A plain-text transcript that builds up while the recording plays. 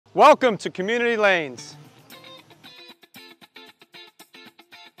Welcome to Community Lanes.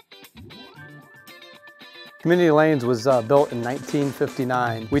 Community Lanes was built in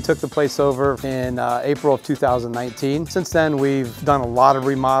 1959. We took the place over in April of 2019. Since then, we've done a lot of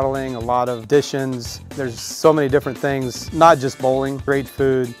remodeling, a lot of additions. There's so many different things, not just bowling, great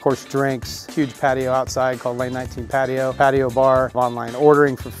food, of course drinks, huge patio outside called Lane 19 Patio, patio bar, online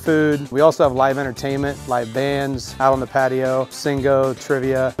ordering for food. We also have live entertainment, live bands out on the patio, singo,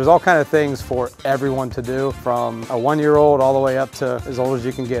 trivia. There's all kind of things for everyone to do, from a 1-year-old all the way up to as old as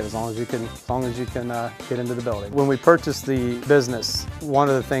you can get, as long as you can get into the building. When we purchased the business, one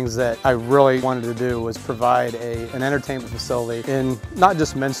of the things that I really wanted to do was provide an entertainment facility in not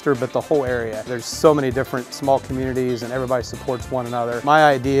just Minster, but the whole area. There's so many different small communities and everybody supports one another. My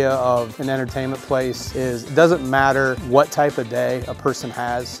idea of an entertainment place is it doesn't matter what type of day a person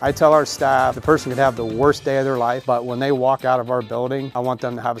has. I tell our staff the person could have the worst day of their life, but when they walk out of our building, I want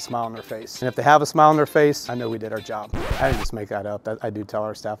them to have a smile on their face. And if they have a smile on their face, I know we did our job. I didn't just make that up. I do tell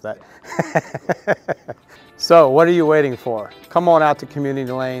our staff that. So what are you waiting for? Come on out to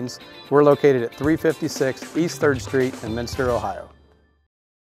Community Lanes. We're located at 356 East 3rd Street in Minster, Ohio.